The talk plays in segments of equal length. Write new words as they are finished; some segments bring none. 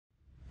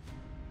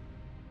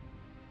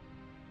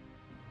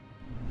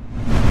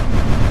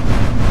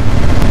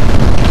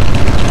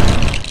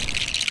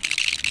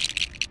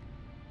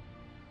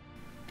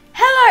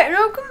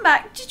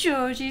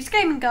George's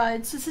Gaming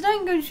Guide. So today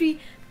I'm going to be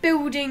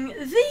building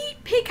the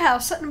pig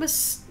house set number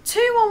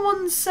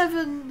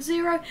 21170,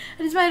 and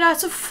it's made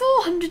out of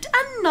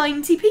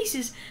 490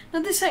 pieces.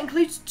 Now this set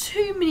includes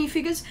two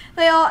minifigures.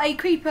 They are a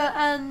creeper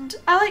and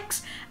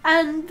Alex,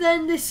 and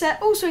then this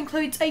set also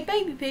includes a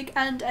baby pig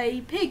and a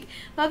pig.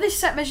 Now this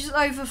set measures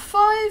over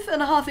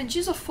 5.5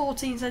 inches or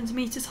 14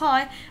 centimetres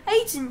high,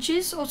 8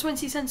 inches or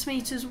 20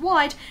 centimetres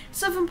wide,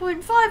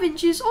 7.5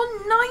 inches or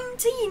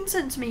 19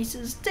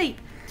 centimetres deep.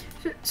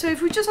 So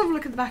if we just have a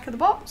look at the back of the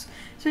box,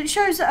 so it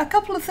shows that a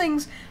couple of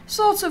things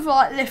sort of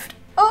like lift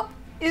up.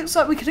 It looks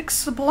like we could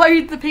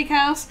explode the pig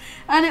house,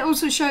 and it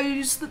also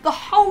shows that the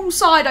whole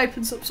side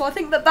opens up. So I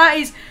think that that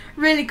is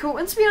really cool,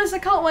 and to be honest I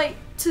can't wait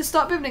to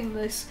start building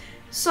this.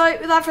 So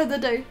without further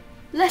ado,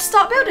 let's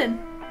start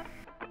building.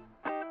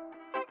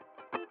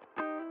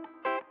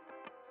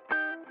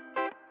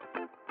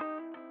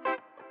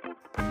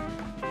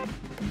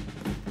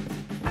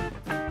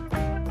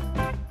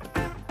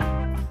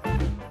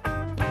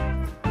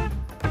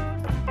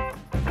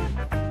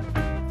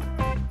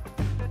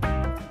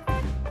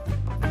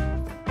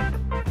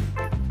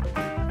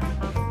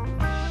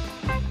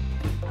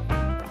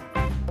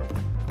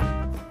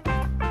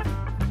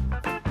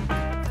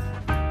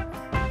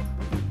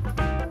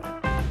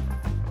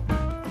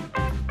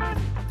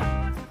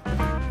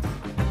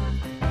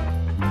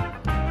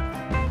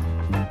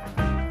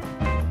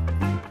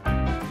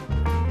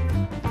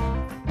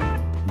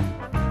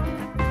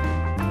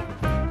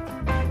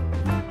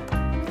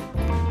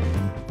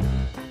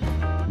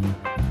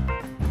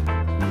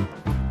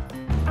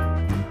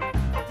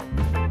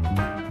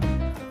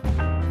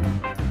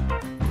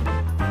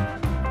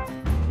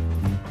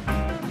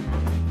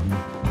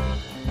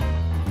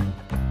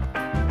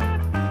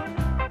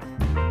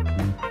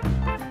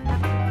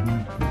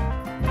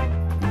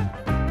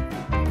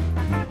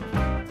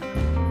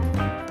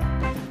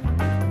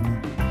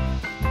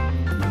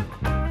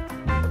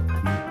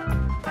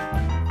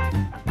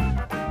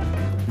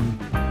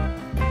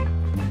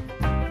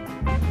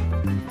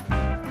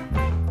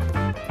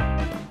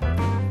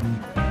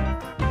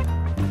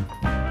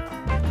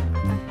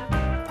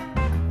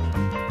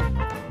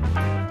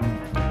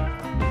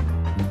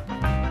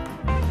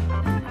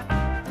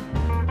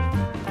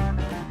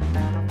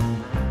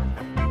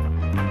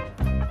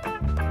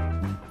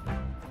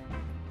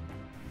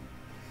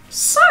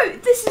 So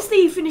this is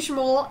the finished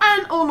model,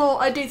 and all in all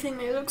I do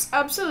think it looks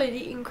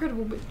absolutely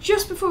incredible. But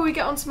just before we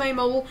get on to the main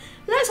model,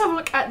 let's have a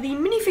look at the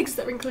minifigs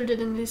that are included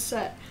in this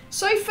set.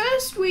 So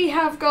first we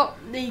have got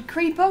the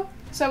creeper.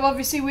 So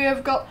obviously we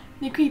have got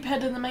the creeper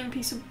head and the main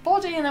piece of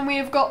body, and then we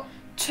have got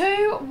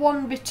two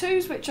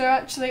 1x2s which are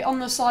actually on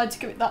the side to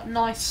give it that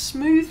nice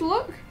smooth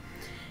look.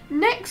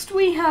 Next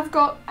we have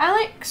got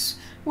Alex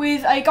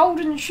with a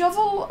golden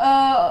shovel,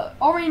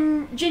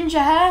 orange ginger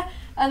hair,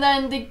 and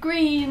then the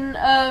green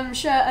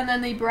shirt, and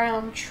then the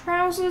brown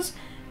trousers.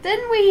 Then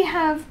we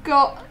have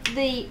got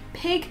the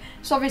pig,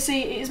 so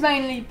obviously it's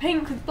mainly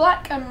pink with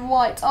black and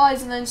white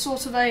eyes, and then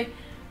sort of a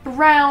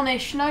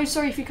brownish nose.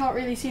 Sorry if you can't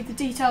really see the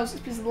details,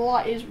 it's because the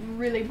light is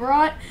really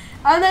bright.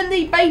 And then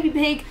the baby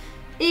pig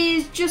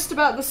is just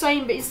about the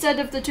same, but instead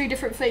of the two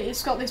different feet,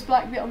 it's got this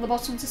black bit on the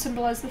bottom to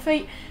symbolise the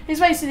feet. It's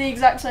basically the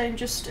exact same,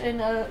 just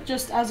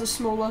as a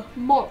smaller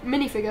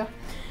minifigure.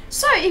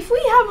 So if we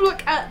have a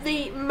look at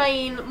the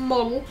main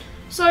model,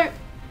 so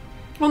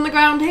on the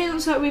ground here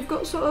looks like we've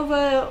got sort of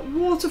a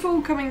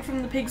waterfall coming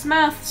from the pig's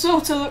mouth,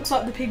 sort of looks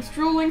like the pig's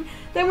drooling.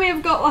 Then we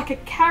have got like a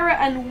carrot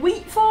and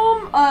wheat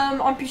farm.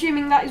 I'm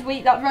presuming that is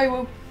wheat, that very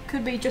well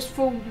could be just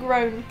full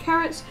grown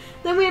carrots.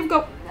 Then we have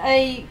got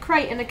a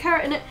crate and a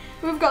carrot in it.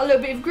 We've got a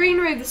little bit of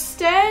greenery, the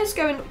stairs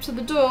going up to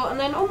the door, and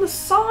then on the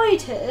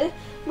side here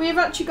we have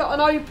actually got an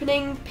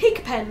opening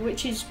pig pen,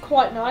 which is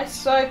quite nice.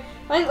 So I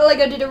think the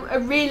Lego did a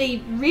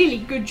really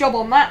good job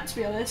on that, to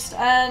be honest,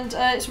 and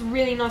it's a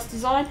really nice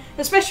design,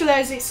 especially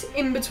as it's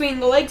in between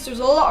the legs. There's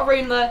a lot of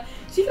room there,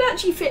 so you can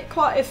actually fit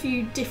quite a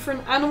few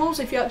different animals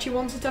if you actually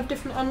wanted to have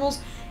different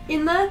animals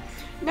in there.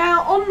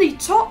 Now on the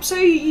top, so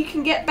you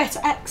can get better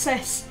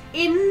access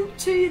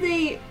into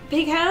the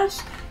pig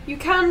house, you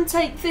can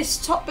take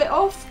this top bit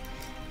off,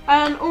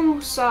 and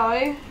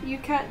also you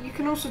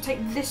can also take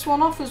this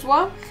one off as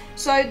well.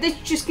 So this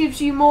just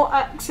gives you more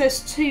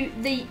access to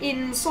the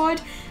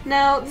inside.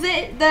 Now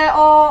there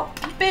are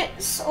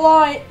bits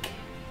like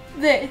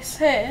this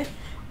here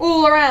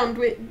all around.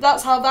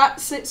 That's how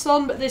that sits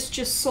on, but this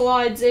just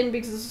slides in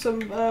because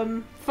there's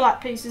some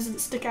flat pieces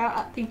that stick out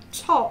at the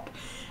top.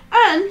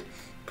 And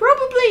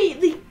probably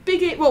the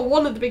biggest, well,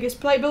 one of the biggest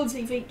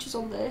playability features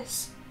on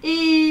this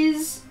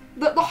is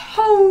that the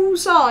whole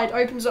side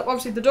opens up.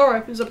 Obviously the door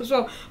opens up as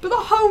well, but the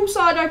whole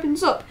side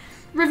opens up,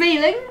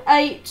 revealing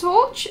a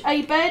torch,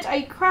 a bed,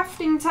 a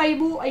crafting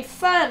table, a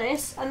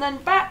furnace, and then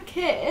back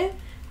here,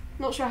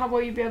 not sure how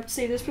well you'll be able to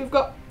see this, we've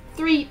got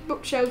 3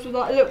 bookshelves with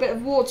like a little bit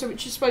of water,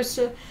 which is supposed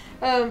to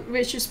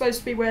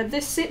be where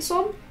this sits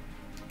on.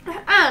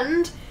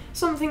 And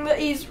something that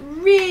is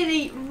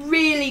really,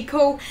 really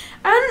cool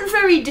and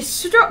very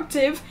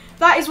destructive.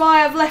 That is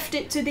why I've left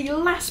it to the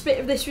last bit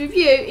of this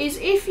review, is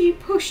if you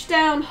push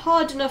down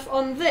hard enough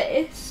on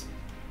this,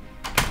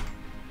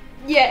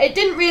 yeah, it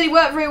didn't really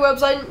work very well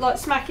because I didn't like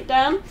smack it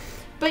down.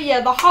 But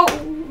yeah, the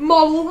whole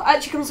model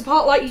actually comes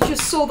apart like you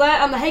just saw there,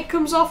 and the head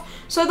comes off.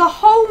 So the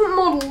whole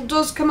model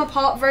does come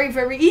apart very,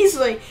 very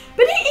easily.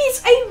 But it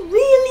is a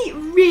really,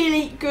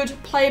 really good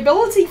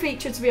playability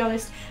feature, to be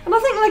honest. And I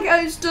think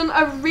LEGO's done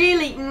a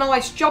really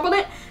nice job on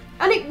it,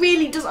 and it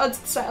really does add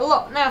to the set a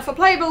lot. Now for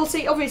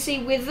playability,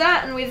 obviously with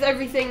that and with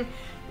everything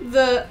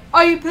that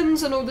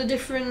opens and all the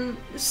different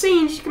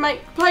scenes you can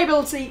make,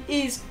 playability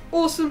is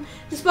awesome.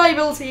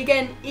 Displayability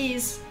again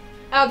is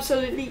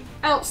absolutely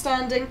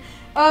outstanding.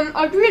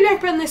 I'd really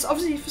recommend this,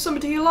 obviously, for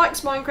somebody who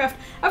likes Minecraft,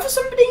 and for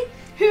somebody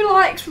who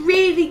likes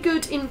really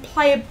good in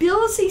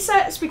playability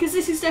sets, because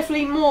this is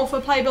definitely more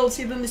for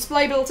playability than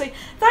displayability.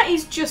 That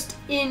is just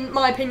in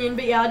my opinion,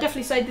 but yeah, I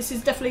definitely say this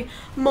is definitely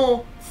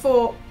more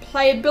for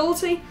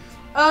playability.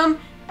 And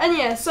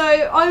yeah, so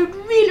I would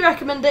really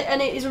recommend it,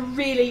 and it is a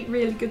really,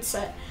 really good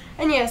set.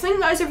 And yeah, I think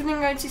that is everything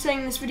I'm going to be saying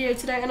in this video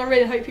today, and I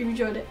really hope you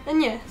enjoyed it.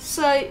 And yeah,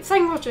 so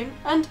thank you for watching,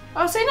 and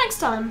I'll see you next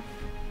time.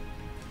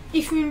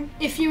 If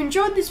you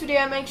enjoyed this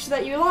video, make sure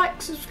that you like,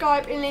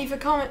 subscribe, and leave a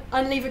comment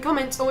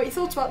on what you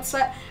thought about the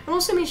set. And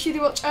also make sure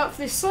you watch out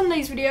for this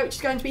Sunday's video, which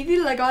is going to be the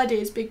LEGO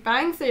Ideas Big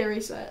Bang Theory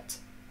set.